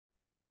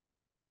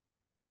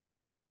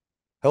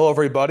Hello,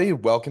 everybody.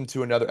 Welcome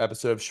to another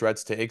episode of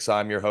Shred's Takes.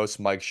 I'm your host,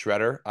 Mike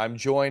Shredder. I'm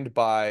joined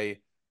by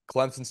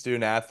Clemson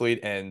student athlete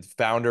and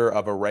founder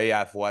of Array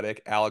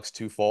Athletic, Alex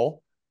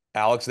Teufel.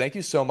 Alex, thank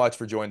you so much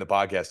for joining the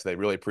podcast today.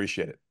 Really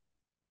appreciate it.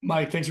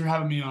 Mike, thanks for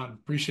having me on.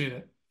 Appreciate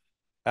it.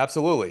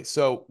 Absolutely.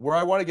 So, where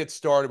I want to get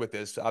started with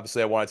this,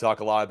 obviously, I want to talk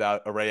a lot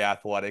about Array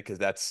Athletic because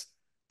that's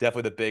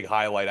definitely the big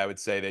highlight I would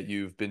say that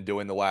you've been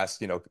doing the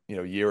last,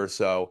 year or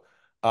so.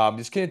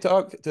 Just can you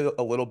talk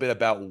a little bit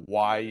about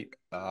why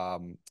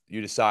you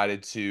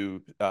decided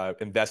to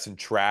invest in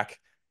track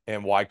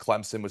and why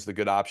Clemson was the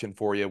good option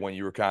for you when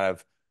you were kind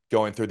of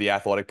going through the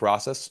athletic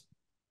process?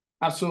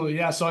 Absolutely.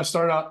 Yeah. So I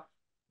started out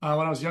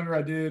when I was younger,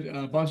 I did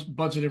a bunch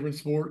of different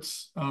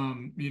sports,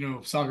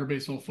 soccer,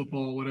 baseball,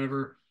 football,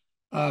 whatever.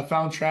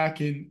 Found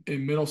track in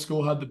middle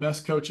school, had the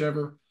best coach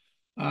ever.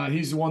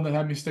 He's the one that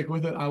had me stick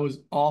with it. I was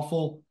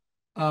awful.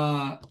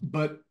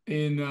 But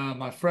in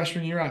my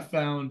freshman year, I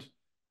found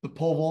the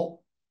pole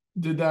vault,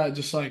 did that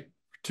just like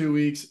 2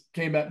 weeks,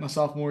 came back my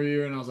sophomore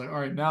year, and I was like, all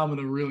right, now I'm going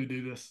to really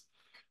do this.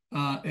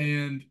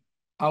 And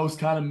I was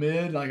kind of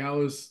mid, like I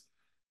was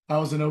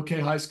an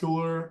okay high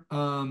schooler,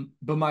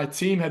 but my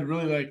team had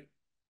really like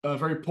a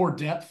very poor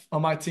depth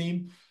on my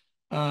team.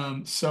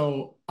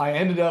 So I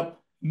ended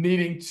up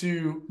needing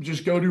to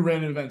just go do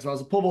random events. I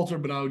was a pole vaulter,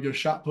 but I would go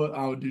shot put,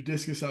 I would do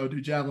discus, I would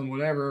do javelin,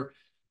 whatever.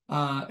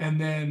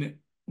 And then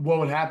what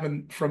would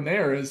happen from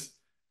there is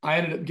I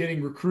ended up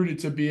getting recruited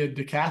to be a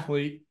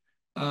decathlete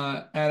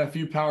at a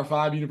few Power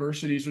Five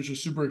universities, which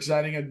was super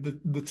exciting at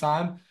the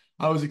time.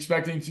 I was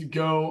expecting to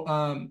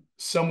go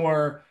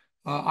somewhere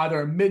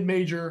either a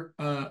mid-major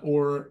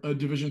or a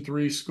Division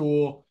III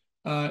school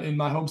in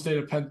my home state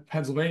of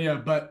Pennsylvania.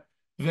 But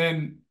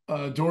then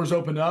doors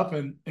opened up,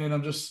 and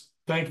I'm just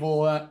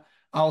thankful that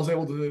I was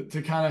able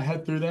to kind of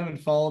head through them and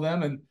follow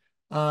them. And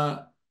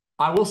uh,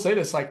 I will say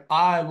this, like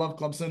I love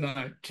Clemson.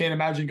 I can't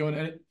imagine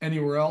going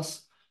anywhere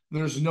else.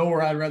 There's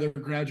nowhere I'd rather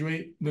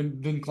graduate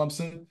than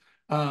Clemson.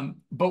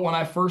 But when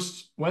I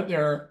first went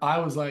there, I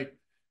was like,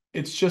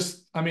 it's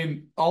just, I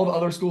mean, all the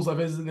other schools I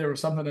visited, there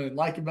was something I didn't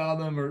like about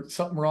them or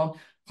something wrong.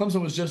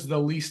 Clemson was just the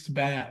least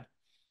bad.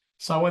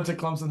 So I went to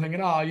Clemson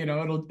thinking, oh,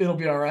 it'll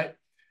be all right.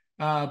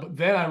 But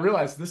then I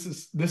realized this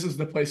is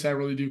the place I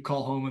really do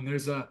call home. And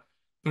there's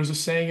a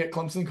saying at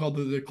Clemson called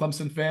the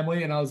Clemson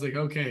family, and I was like,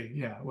 okay,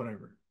 yeah,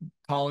 whatever.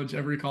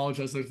 Every college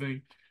has their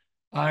thing,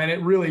 and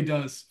it really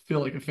does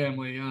feel like a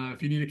family.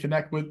 If you need to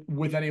connect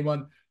with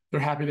anyone, they're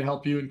happy to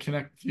help you and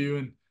connect with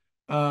you,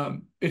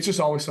 and it's just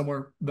always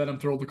somewhere that I'm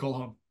thrilled to call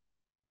home.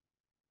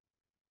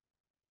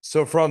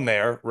 So from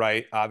there,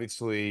 right,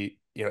 obviously,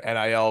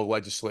 NIL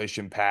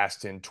legislation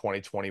passed in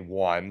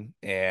 2021.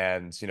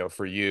 And,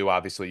 for you,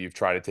 obviously, you've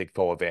tried to take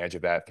full advantage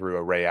of that through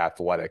Array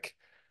Athletic.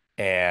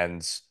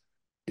 And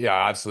yeah,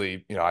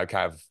 obviously, I've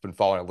kind of been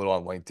following a little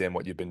on LinkedIn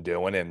what you've been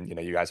doing. And,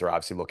 you guys are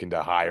obviously looking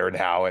to hire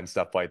now and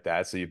stuff like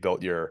that. So you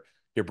built your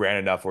brand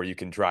enough where you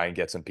can try and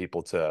get some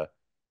people to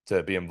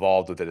be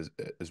involved with it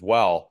as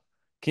well.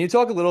 Can you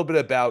talk a little bit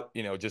about,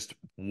 just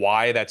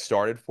why that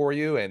started for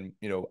you and,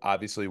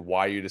 obviously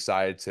why you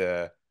decided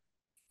to,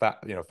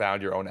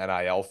 found your own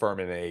NIL firm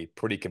in a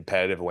pretty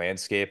competitive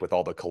landscape with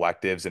all the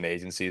collectives and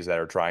agencies that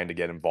are trying to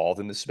get involved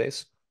in this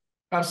space?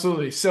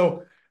 Absolutely.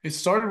 So it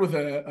started with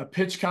a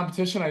pitch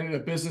competition. I did a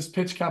business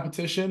pitch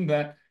competition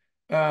that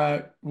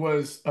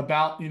was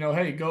about,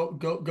 hey,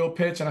 go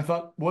pitch. And I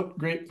thought, what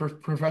great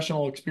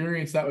professional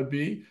experience that would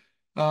be.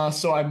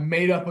 So I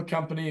made up a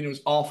company, and it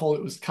was awful.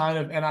 It was kind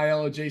of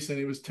NIL adjacent.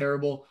 It was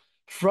terrible.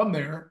 From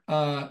there,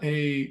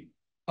 a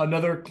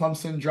another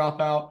Clemson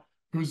dropout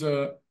who's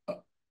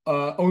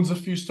owns a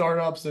few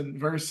startups and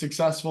very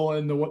successful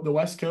in the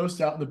West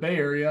Coast, out in the Bay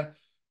Area,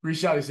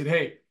 reached out. He said,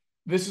 hey,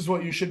 this is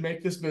what you should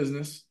make this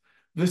business.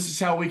 This is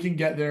how we can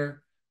get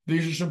there.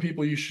 These are some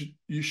people you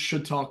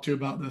should talk to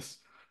about this.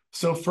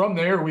 So from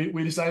there,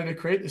 we decided to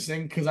create this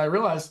thing because I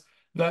realized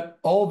that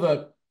all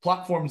the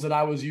platforms that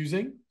I was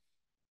using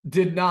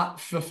did not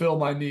fulfill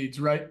my needs,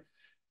 right?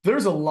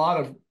 There's a lot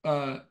of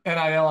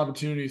NIL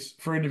opportunities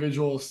for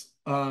individuals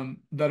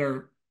that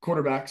are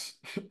quarterbacks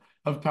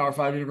of Power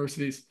Five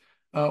universities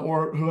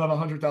or who have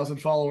 100,000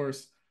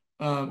 followers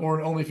or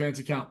an OnlyFans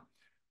account.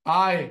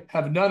 I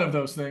have none of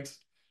those things.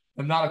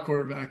 I'm not a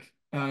quarterback.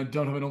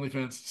 Don't have an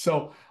OnlyFans.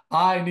 So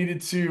I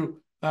needed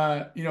to,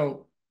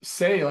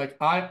 say like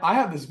I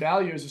have this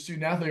value as a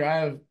student athlete. I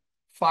have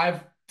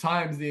 5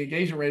 times the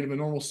engagement rate of a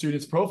normal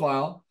student's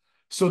profile.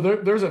 So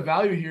there's a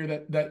value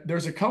here that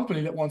there's a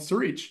company that wants to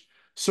reach.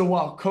 So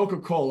while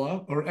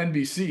Coca-Cola or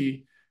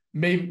NBC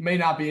may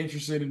not be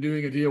interested in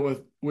doing a deal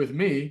with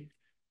me,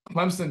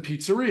 Clemson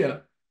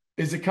Pizzeria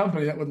is a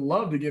company that would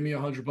love to give me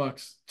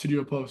 $100 to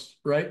do a post,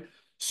 right?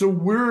 So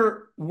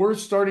we're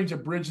starting to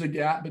bridge the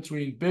gap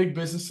between big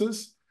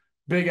businesses,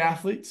 big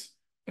athletes,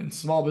 and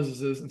small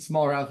businesses and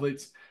smaller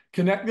athletes.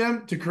 Connect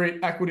them to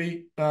create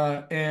equity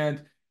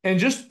and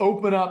just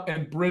open up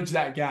and bridge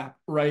that gap,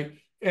 right?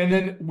 And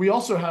then we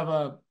also have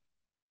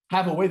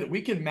a way that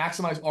we can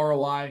maximize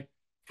ROI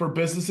for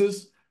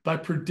businesses by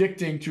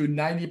predicting to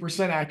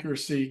 90%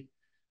 accuracy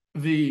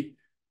the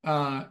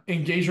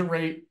engagement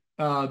rate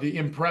the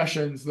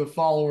impressions, the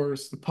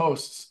followers, the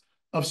posts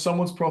of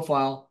someone's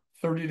profile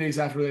 30 days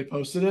after they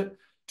posted it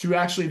to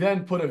actually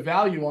then put a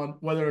value on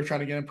whether they're trying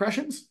to get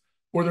impressions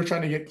or they're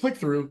trying to get click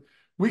through.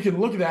 We can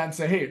look at that and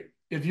say, hey,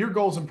 if your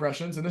goal is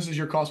impressions and this is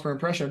your cost per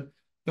impression,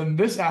 then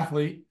this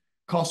athlete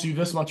costs you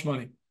this much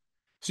money.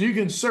 So you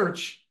can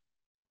search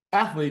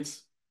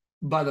athletes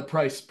by the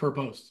price per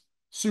post.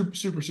 Super,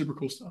 super, super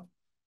cool stuff.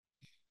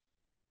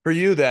 For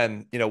you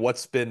then,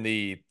 what's been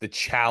the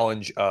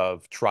challenge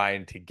of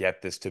trying to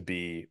get this to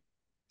be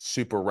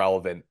super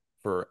relevant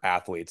for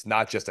athletes,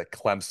 not just at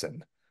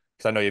Clemson?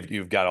 Because I know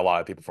you've got a lot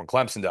of people from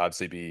Clemson to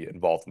obviously be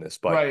involved in this,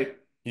 but Right.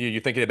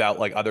 you're thinking about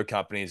like other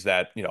companies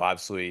that,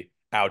 obviously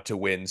out to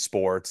win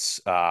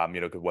sports,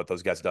 what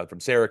those guys have done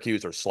from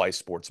Syracuse or Slice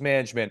Sports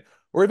Management,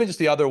 or even just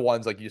the other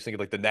ones, like you just think of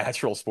like the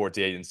natural sports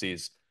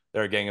agencies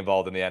that are getting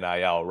involved in the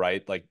NIL,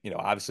 right? Like,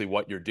 obviously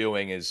what you're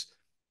doing is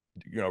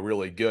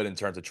really good in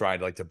terms of trying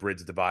to like to bridge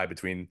the divide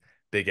between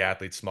big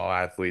athletes, small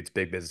athletes,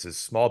 big businesses,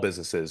 small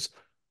businesses.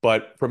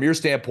 But from your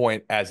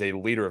standpoint as a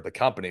leader of the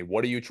company,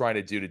 what are you trying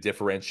to do to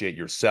differentiate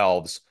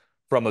yourselves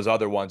from those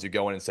other ones who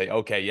go in and say,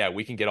 okay, yeah,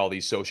 we can get all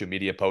these social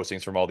media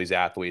postings from all these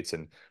athletes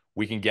and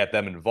we can get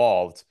them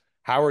involved?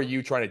 How are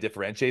you trying to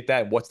differentiate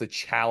that? And what's the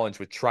challenge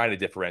with trying to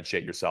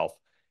differentiate yourself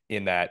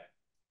in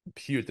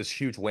this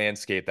huge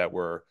landscape that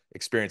we're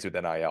experiencing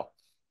with NIL?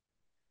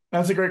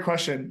 That's a great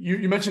question.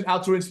 You mentioned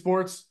Out to Win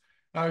Sports.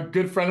 A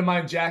good friend of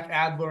mine, Jack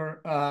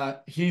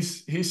Adler.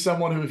 He's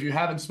someone who, if you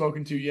haven't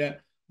spoken to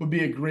yet, would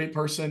be a great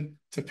person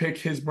to pick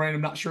his brain.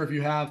 I'm not sure if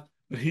you have,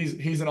 but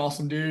he's an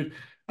awesome dude.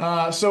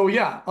 So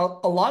yeah,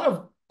 a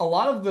lot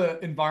of the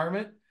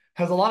environment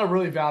has a lot of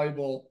really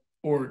valuable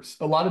orgs,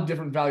 a lot of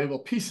different valuable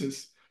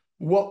pieces.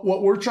 What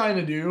we're trying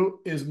to do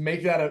is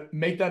make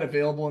that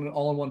available in an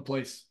all-in-one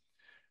place.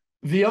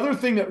 The other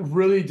thing that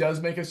really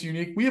does make us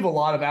unique, we have a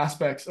lot of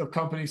aspects of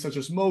companies such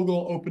as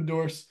Mogul, Open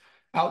Doors,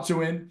 Out to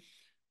Win.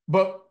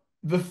 But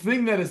the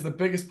thing that is the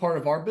biggest part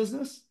of our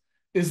business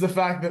is the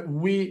fact that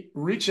we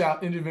reach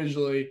out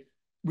individually.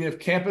 We have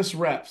campus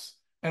reps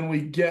and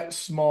we get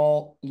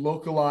small,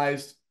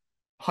 localized,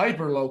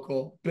 hyper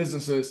local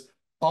businesses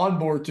on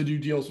board to do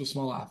deals with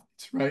small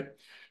athletes, right?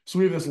 So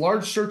we have this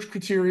large search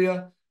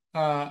criteria.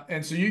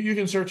 And so you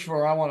can search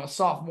for, I want a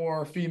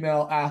sophomore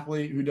female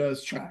athlete who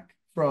does track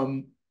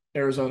from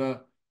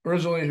Arizona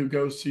originally, who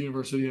goes to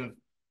University of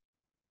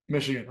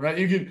Michigan, right?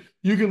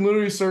 You can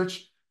literally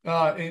search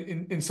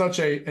in such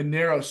a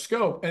narrow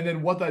scope, and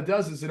then what that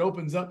does is it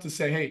opens up to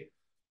say, hey,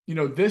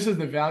 this is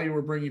the value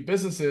we're bringing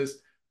businesses.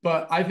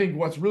 But I think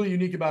what's really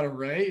unique about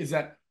Array is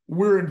that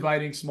we're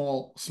inviting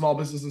small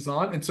businesses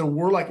on, and so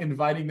we're like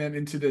inviting them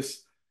into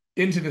this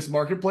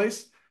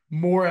marketplace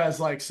more as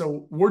like,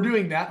 so we're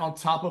doing that on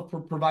top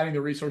of providing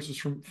the resources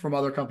from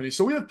other companies.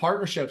 So we have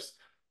partnerships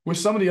with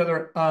some of the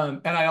other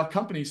NIL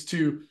companies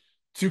to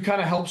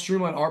kind of help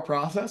streamline our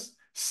process,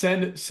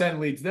 send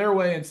leads their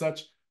way and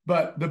such.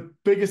 But the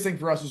biggest thing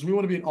for us is we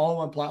want to be an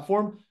all-in-one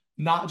platform,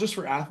 not just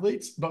for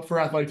athletes, but for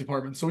athletic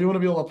departments. So we want to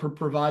be able to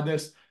provide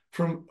this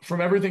from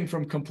everything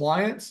from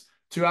compliance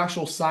to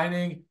actual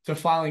signing to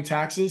filing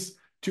taxes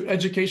to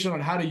education on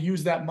how to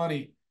use that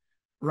money,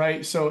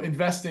 right? So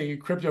investing in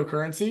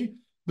cryptocurrency,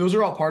 those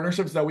are all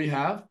partnerships that we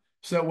have.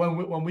 So that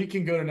when we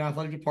can go to an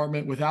athletic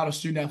department without a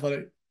student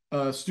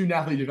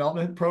athlete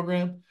development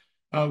program,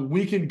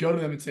 we can go to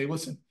them and say,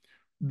 listen,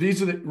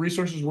 these are the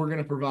resources we're going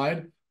to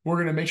provide. We're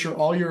going to make sure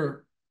all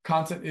your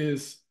content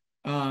is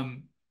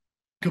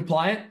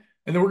compliant,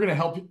 and then we're going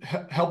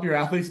to help your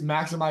athletes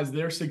maximize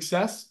their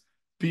success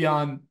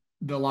beyond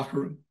the locker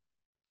room.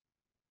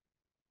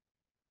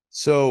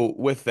 So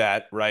with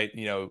that, right,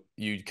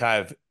 you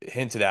kind of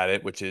hinted at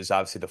it, which is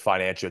obviously the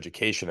financial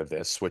education of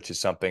this, which is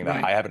something that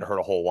I Right. haven't heard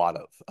a whole lot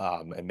of.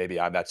 And maybe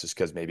that's just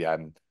because maybe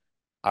I'm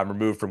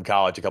removed from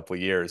college a couple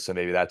of years, so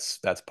maybe that's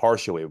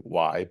partially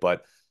why.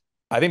 But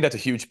I think that's a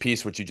huge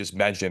piece what you just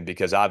mentioned,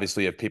 because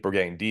obviously if people are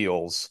getting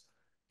deals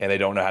and they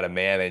don't know how to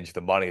manage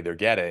the money they're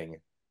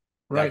getting,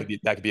 that could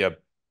Right. be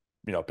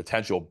a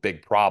potential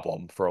big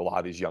problem for a lot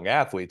of these young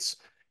athletes.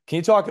 Can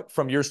you talk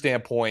from your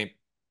standpoint,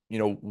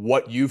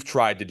 what you've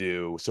tried to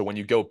do? So when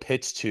you go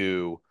pitch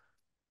to,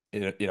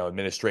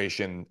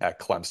 administration at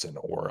Clemson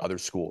or other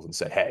schools and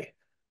say, hey,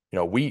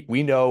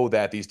 we know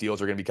that these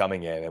deals are going to be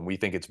coming in and we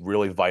think it's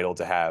really vital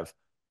to have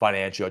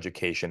financial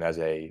education as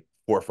a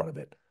forefront of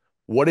it.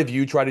 What have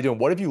you tried to do and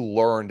what have you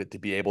learned to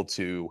be able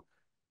to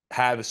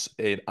have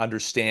an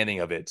understanding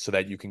of it so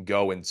that you can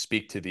go and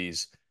speak to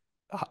these,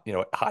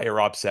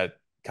 higher ups at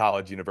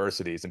college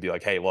universities and be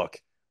like, hey, look,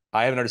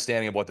 I have an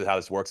understanding of how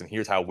this works, and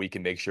here's how we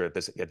can make sure that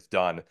this gets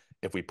done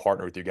if we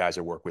partner with you guys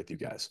or work with you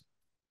guys.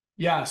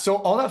 Yeah. So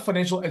all that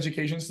financial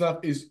education stuff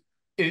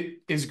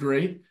is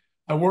great.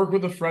 I work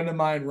with a friend of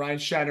mine, Ryan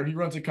Shatter. He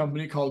runs a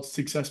company called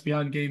Success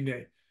Beyond Game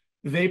Day.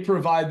 They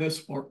provide this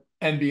for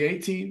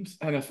NBA teams,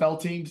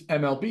 NFL teams,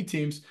 MLB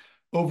teams,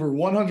 over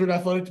 100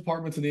 athletic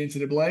departments in the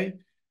NCAA,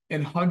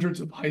 and hundreds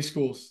of high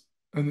schools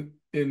in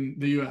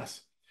the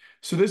US.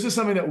 So this is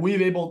something that we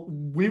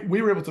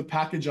were able to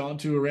package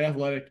onto Array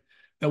Athletic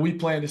that we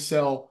plan to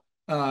sell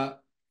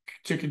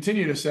to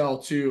continue to sell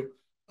to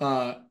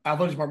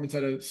athletic departments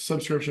at a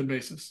subscription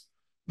basis.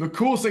 The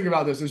coolest thing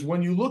about this is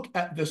when you look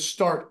at the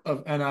start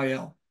of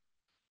NIL,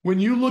 when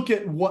you look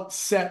at what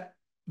set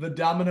the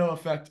domino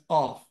effect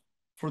off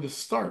for the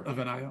start of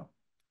NIL,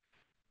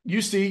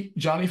 you see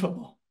Johnny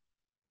Football,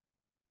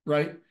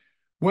 right?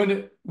 When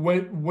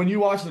you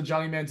watch the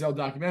Johnny Manziel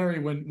documentary,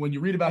 when you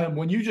read about him,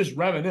 when you just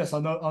reminisce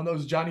on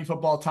those Johnny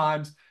Football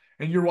times,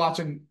 and you're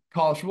watching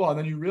college football, and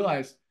then you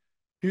realize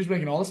he was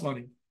making all this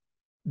money,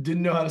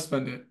 didn't know how to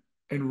spend it,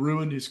 and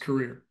ruined his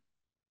career,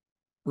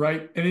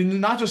 right? And he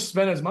not just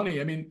spent his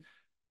money. I mean,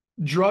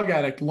 drug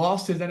addict,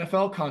 lost his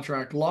NFL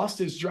contract, lost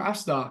his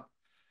draft stock,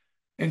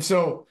 and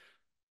so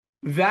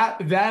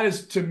that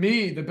is to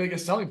me the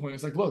biggest selling point.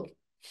 It's like, look,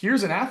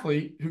 here's an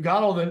athlete who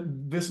got all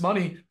this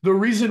money. The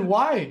reason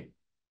why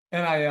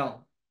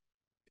NIL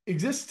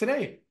exists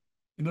today,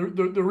 and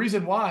the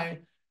reason why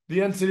the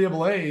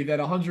NCAA that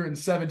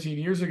 117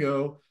 years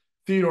ago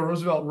Theodore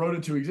Roosevelt wrote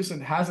into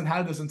existence hasn't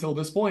had this until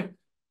this point.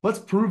 Let's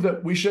prove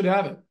that we should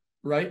have it,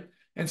 right?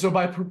 And so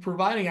by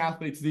providing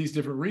athletes these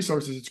different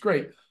resources, it's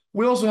great.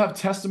 We also have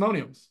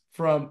testimonials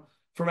from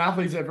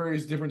athletes at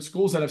various different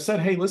schools that have said,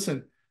 "Hey,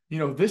 listen,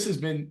 this has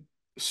been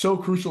so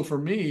crucial for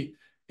me,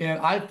 and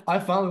I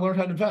finally learned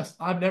how to invest.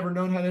 I've never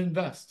known how to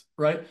invest,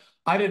 right?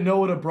 I didn't know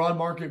what a broad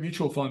market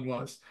mutual fund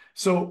was."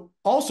 So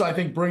also, I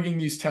think bringing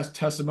these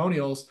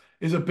testimonials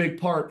is a big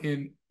part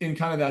in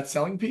kind of that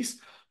selling piece.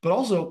 But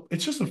also,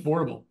 it's just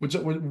affordable,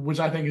 which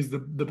I think is the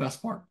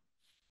best part.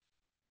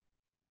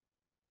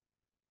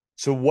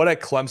 So what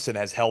at Clemson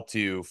has helped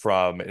you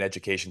from an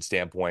education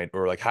standpoint,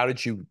 or like how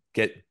did you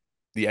get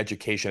the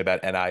education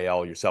about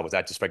NIL yourself? Was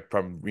that just like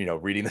from,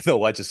 reading the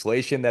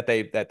legislation that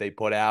they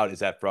put out? Is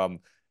that from,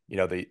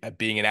 the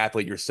being an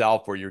athlete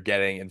yourself where you're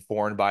getting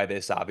informed by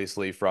this,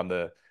 obviously from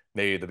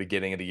maybe the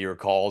beginning of the year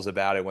calls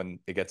about it when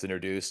it gets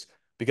introduced?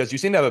 Because you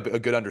seem to have a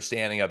good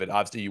understanding of it.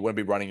 Obviously, you wouldn't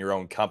be running your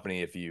own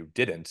company if you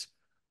didn't.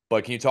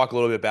 But can you talk a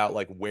little bit about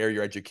like where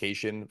your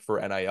education for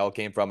NIL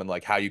came from and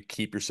like how you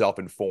keep yourself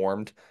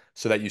informed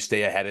so that you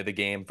stay ahead of the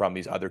game from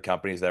these other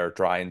companies that are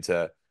trying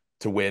to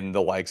win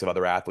the likes of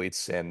other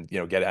athletes and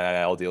get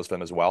NIL deals for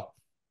them as well?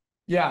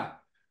 Yeah,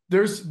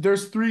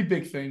 there's three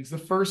big things. The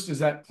first is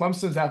that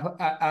Clemson's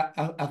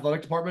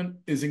athletic department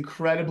is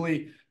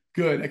incredibly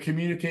good at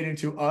communicating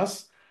to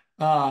us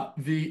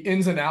the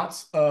ins and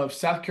outs of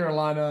South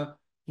Carolina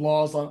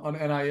laws on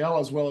NIL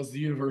as well as the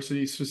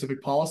university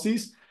specific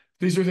policies.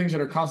 These are things that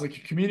are constantly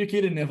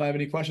communicated, and if I have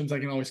any questions, I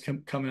can always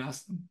come and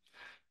ask them.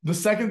 The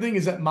second thing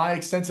is that my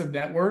extensive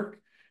network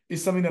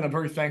is something that I'm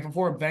very thankful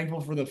for. I'm thankful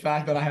for the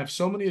fact that I have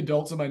so many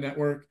adults in my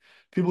network,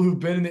 people who've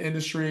been in the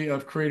industry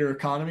of creator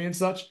economy and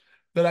such,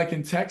 that I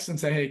can text and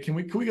say, "Hey, can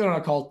we go on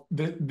a call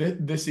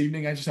this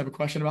evening? I just have a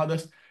question about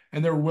this,"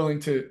 and they're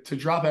willing to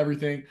drop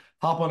everything,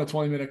 hop on a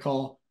 20-minute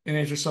call, and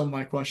answer some of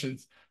my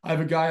questions. I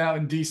have a guy out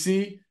in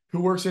DC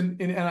who works in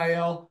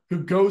NIL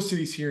who goes to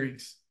these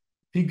hearings.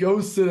 He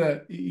goes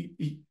to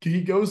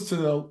he goes to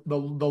the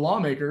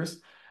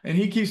lawmakers, and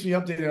he keeps me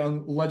updated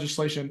on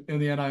legislation in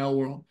the NIL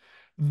world.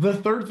 The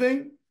third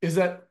thing is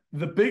that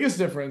the biggest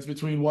difference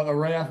between what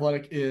Array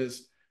Athletic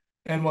is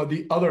and what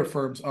the other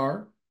firms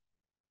are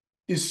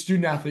is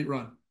student athlete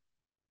run.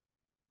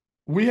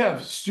 We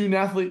have student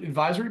athlete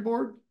advisory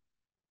board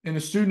and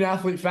a student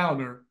athlete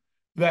founder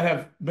that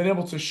have been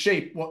able to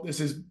shape what this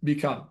has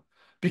become.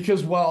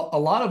 Because while a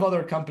lot of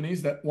other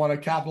companies that want to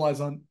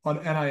capitalize on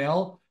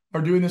NIL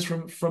are doing this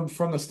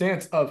from the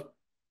stance of,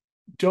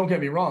 don't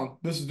get me wrong,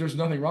 there's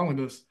nothing wrong with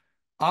this.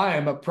 I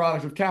am a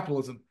product of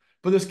capitalism,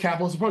 but this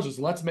capitalist approach is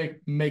let's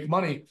make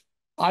money.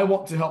 I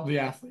want to help the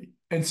athlete,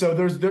 and so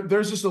there's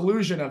this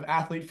illusion of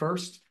athlete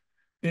first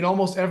in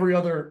almost every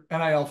other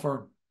NIL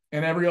firm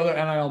and every other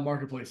NIL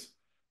marketplace.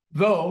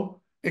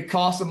 Though it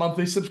costs a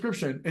monthly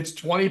subscription, it's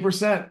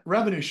 20%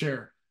 revenue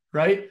share,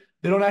 right?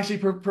 They don't actually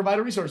provide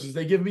resources.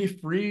 They give me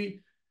free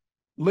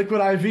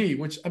liquid IV,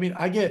 which I mean,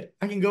 I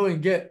can go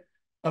and get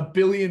a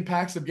billion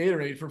packs of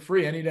Gatorade for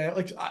free any day.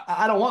 Like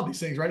I don't want these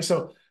things, right?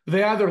 So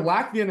they either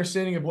lack the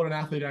understanding of what an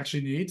athlete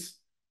actually needs,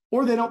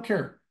 or they don't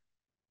care.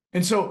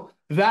 And so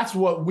that's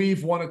what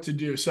we've wanted to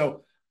do.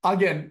 So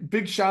again,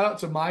 big shout out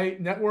to my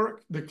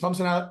network, the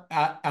Clemson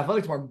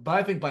Athletic Department. But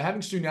I think by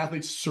having student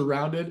athletes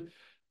surrounded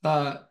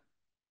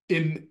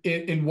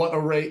in what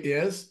Array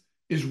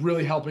is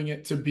really helping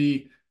it to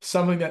be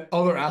something that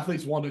other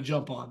athletes want to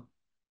jump on.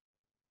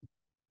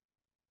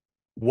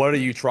 What are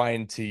you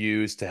trying to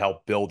use to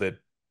help build it,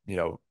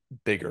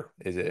 bigger?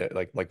 Is it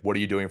like what are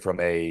you doing from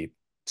a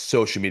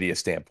social media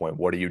standpoint?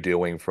 What are you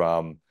doing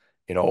from,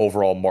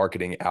 overall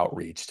marketing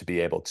outreach to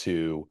be able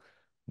to,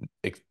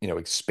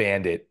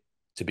 expand it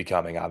to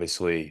becoming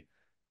obviously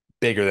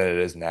bigger than it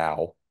is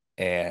now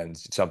and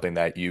something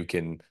that you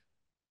can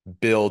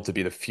build to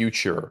be the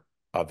future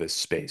of this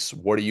space?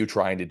 What are you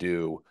trying to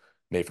do,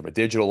 maybe from a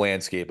digital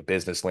landscape, a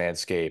business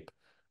landscape?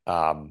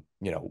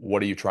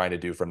 What are you trying to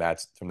do from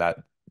that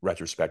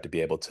retrospect to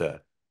be able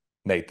to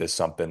make this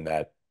something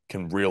that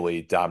can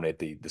really dominate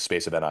the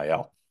space of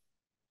NIL?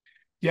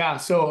 Yeah.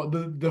 So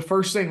the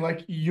first thing,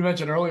 like you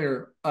mentioned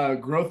earlier,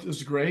 growth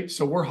is great.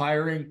 So we're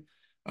hiring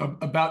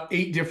about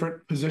 8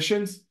 different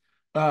positions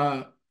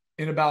uh,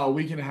 in about a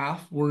week and a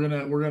half. We're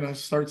gonna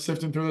start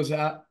sifting through those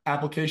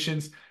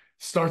applications,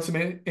 start some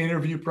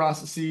interview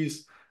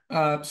processes.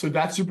 So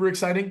that's super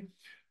exciting.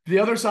 The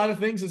other side of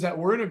things is that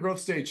we're in a growth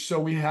stage. So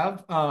we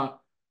have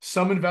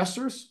some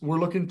investors. We're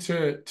looking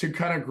to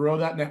kind of grow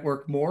that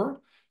network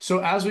more. So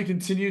as we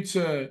continue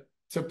to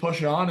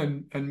push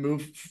on and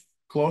move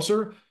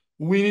closer,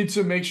 we need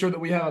to make sure that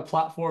we have a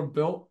platform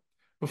built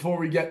before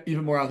we get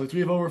even more athletes. We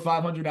have over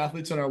 500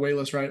 athletes on our wait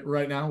list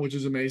right now, which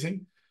is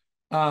amazing.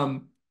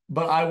 Um,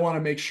 but I want to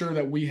make sure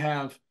that we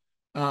have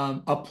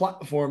a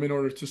platform in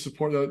order to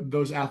support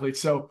those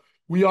athletes. So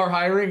we are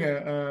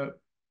hiring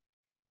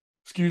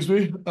excuse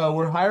me,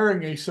 we're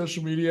hiring a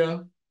social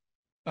media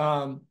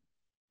um,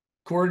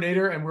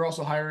 coordinator, and we're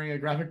also hiring a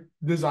graphic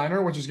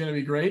designer, which is going to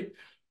be great.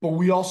 But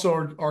we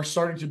also are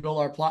starting to build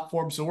our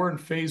platform. So we're in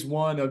phase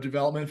one of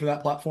development for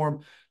that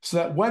platform so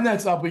that when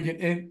that's up, we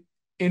can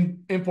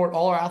import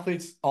all our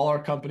athletes, all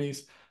our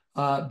companies,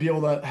 be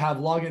able to have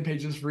login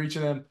pages for each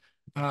of them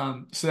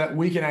so that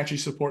we can actually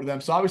support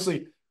them. So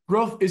obviously,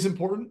 growth is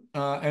important.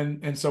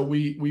 And so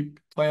we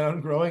plan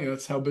on growing.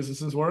 That's how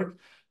businesses work.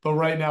 But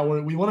right now,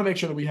 we want to make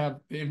sure that we have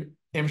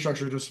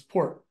infrastructure to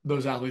support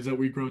those athletes that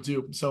we grow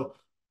too. So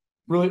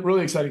really,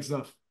 really exciting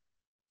stuff.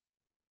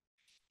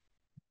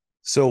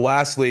 So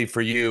lastly,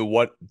 for you,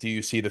 what do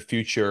you see the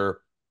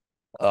future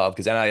of?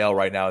 Because NIL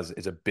right now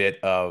is a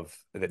bit of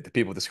the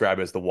people describe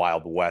it as the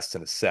Wild West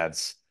in a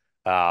sense.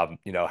 How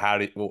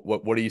do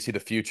what do you see the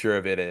future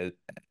of it as,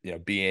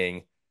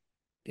 being,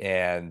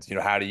 and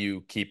how do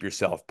you keep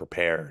yourself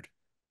prepared?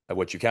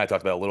 What you kind of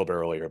talked about a little bit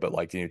earlier, but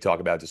like, can you talk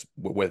about just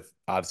with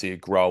obviously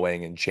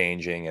growing and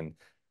changing and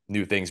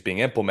new things being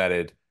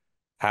implemented?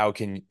 How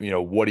can,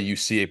 what do you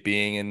see it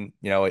being in,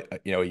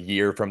 a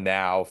year from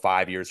now,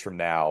 5 years from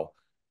now?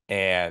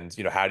 And,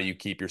 how do you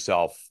keep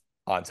yourself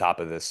on top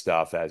of this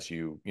stuff as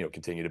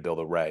continue to build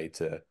Array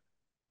to,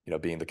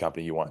 being the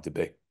company you want it to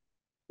be?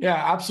 Yeah,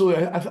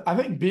 absolutely. I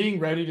think being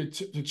ready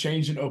to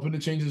change and open to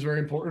change is very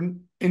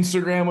important.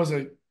 Instagram was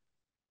a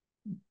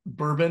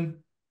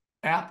bourbon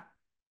app,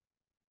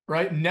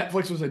 right?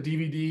 Netflix was a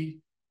DVD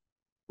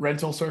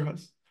rental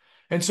service.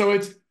 And so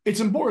it's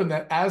important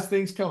that as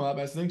things come up,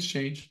 as things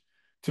change,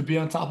 to be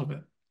on top of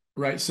it,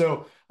 right?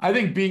 So I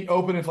think being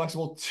open and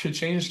flexible to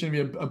change is going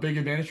to be a big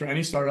advantage for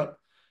any startup.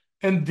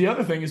 And the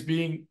other thing is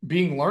being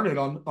learned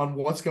on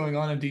what's going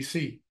on in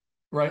DC,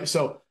 right?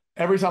 So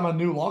every time a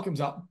new law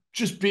comes out,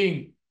 just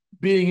being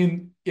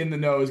in the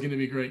know is going to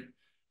be great.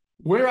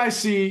 Where I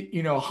see,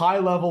 high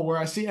level, where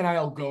I see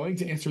NIL going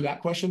to answer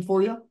that question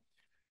for you,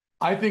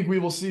 I think we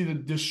will see the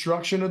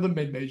destruction of the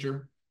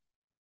mid-major.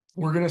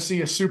 We're going to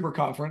see a super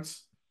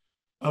conference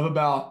of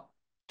about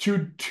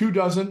two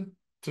dozen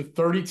to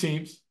 30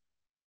 teams.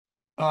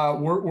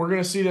 We're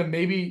going to see them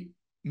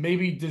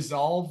maybe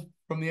dissolve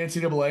from the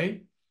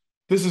NCAA.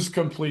 This is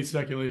complete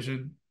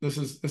speculation. This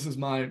is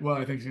my what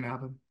I think is going to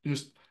happen.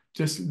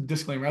 Just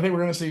disclaimer. I think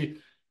we're going to see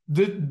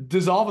the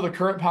dissolve of the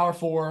current Power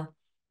Four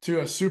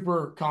to a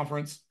super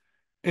conference.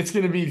 It's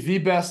going to be the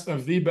best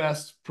of the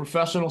best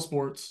professional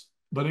sports,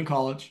 but in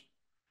college.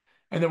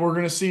 And then we're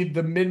going to see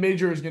the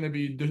mid-major is going to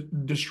be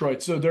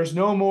destroyed. So there's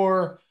no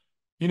more,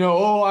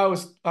 oh, I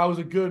was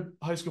a good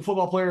high school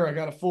football player. I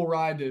got a full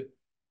ride to,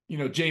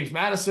 James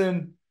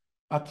Madison.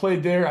 I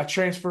played there. I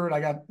transferred.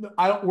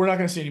 We're not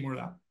going to see any more of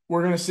that.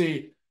 We're going to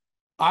see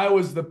I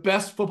was the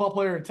best football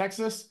player in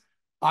Texas.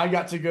 I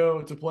got to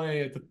go to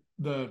play at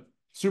the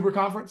super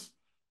conference.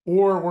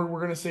 Or we're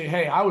going to say,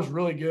 hey, I was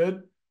really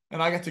good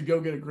and I got to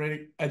go get a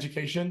great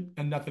education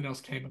and nothing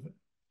else came of it.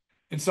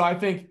 And so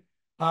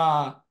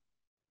uh,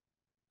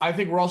 I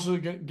think we're also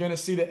going to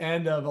see the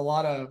end of a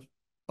lot of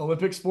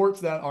Olympic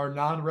sports that are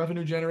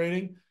non-revenue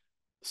generating,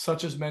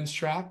 such as men's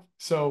track.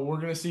 So we're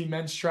going to see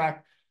men's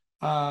track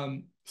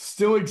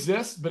still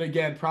exist, but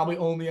again, probably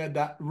only at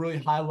that really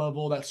high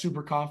level, that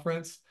super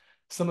conference,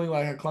 something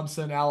like a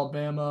Clemson,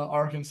 Alabama,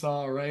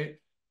 Arkansas, right?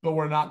 But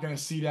we're not going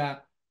to see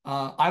that.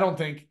 I don't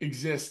think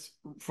exist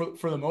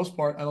for the most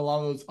part at a lot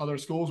of those other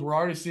schools. We're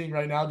already seeing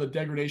right now the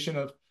degradation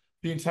of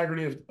the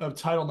integrity of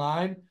Title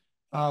IX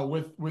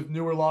with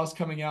newer laws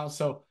coming out.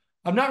 So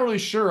I'm not really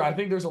sure. I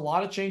think there's a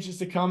lot of changes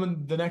to come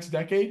in the next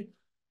decade.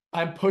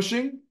 I'm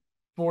pushing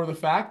for the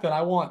fact that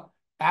I want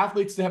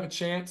athletes to have a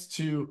chance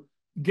to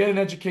get an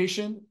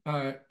education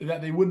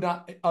that they would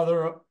not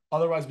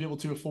otherwise be able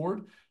to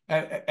afford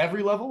at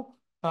every level.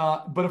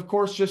 But of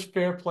course, just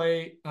fair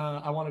play.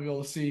 I want to be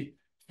able to see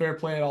fair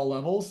play at all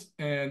levels,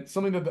 and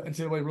something that the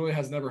NCAA really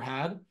has never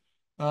had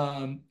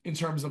in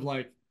terms of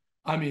like,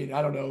 I mean,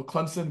 I don't know,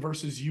 Clemson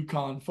versus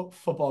UConn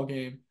football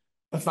game.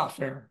 That's not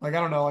fair. Like, I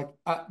don't know.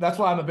 Like, that's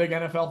why I'm a big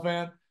NFL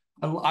fan.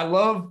 I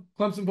love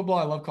Clemson football.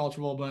 I love college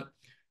football, but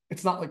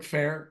it's not like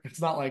fair.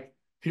 It's not like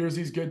here's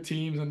these good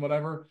teams and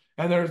whatever.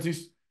 And there's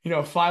these,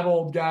 five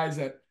old guys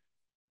that,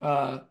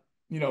 uh,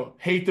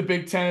 hate the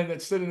Big Ten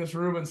that sit in this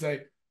room and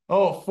say,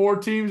 oh, 4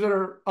 teams that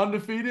are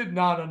undefeated.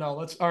 No, no,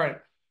 no. All right.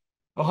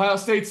 Ohio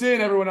State's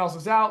in, everyone else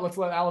is out. Let's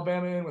let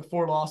Alabama in with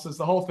 4 losses,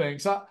 the whole thing.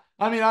 So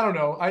I mean, I don't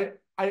know.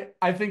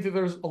 I think that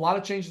there's a lot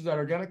of changes that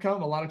are going to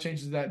come, a lot of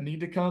changes that need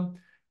to come.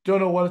 Don't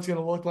know what it's going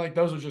to look like.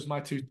 Those are just my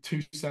two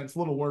cents.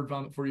 Little word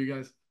vomit for you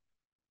guys.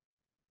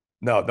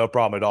 No, no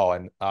problem at all.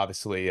 And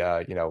obviously,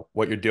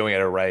 what you're doing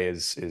at Array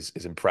is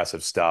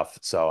impressive stuff.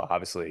 So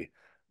obviously,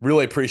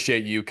 really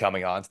appreciate you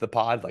coming on to the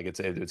pod. Like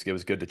it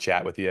was good to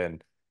chat with you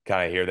and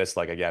kind of hear this.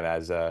 Like again,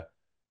 as a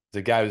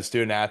guy who's a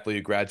student athlete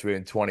who graduated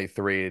in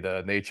 23,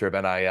 the nature of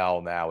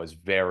NIL now is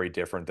very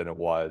different than it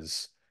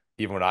was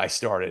even when I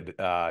started,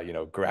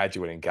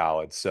 graduating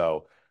college.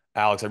 So,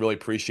 Alex, I really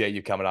appreciate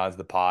you coming on to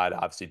the pod.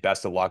 Obviously,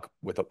 best of luck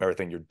with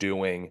everything you're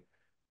doing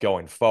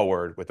going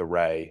forward with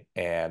Array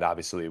and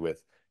obviously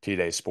with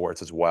T-Day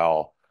Sports as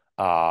well.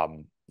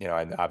 And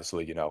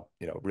obviously,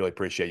 really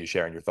appreciate you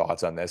sharing your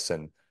thoughts on this.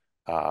 And,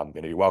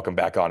 you're welcome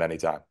back on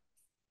anytime.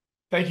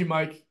 Thank you,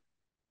 Mike.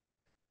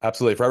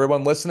 Absolutely. For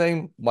everyone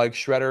listening, Mike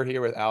Schroeder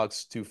here with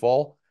Alex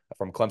Teufel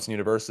from Clemson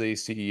University,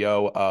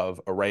 CEO of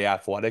Array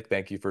Athletic.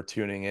 Thank you for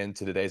tuning in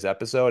to today's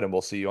episode, and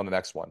we'll see you on the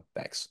next one.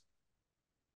 Thanks.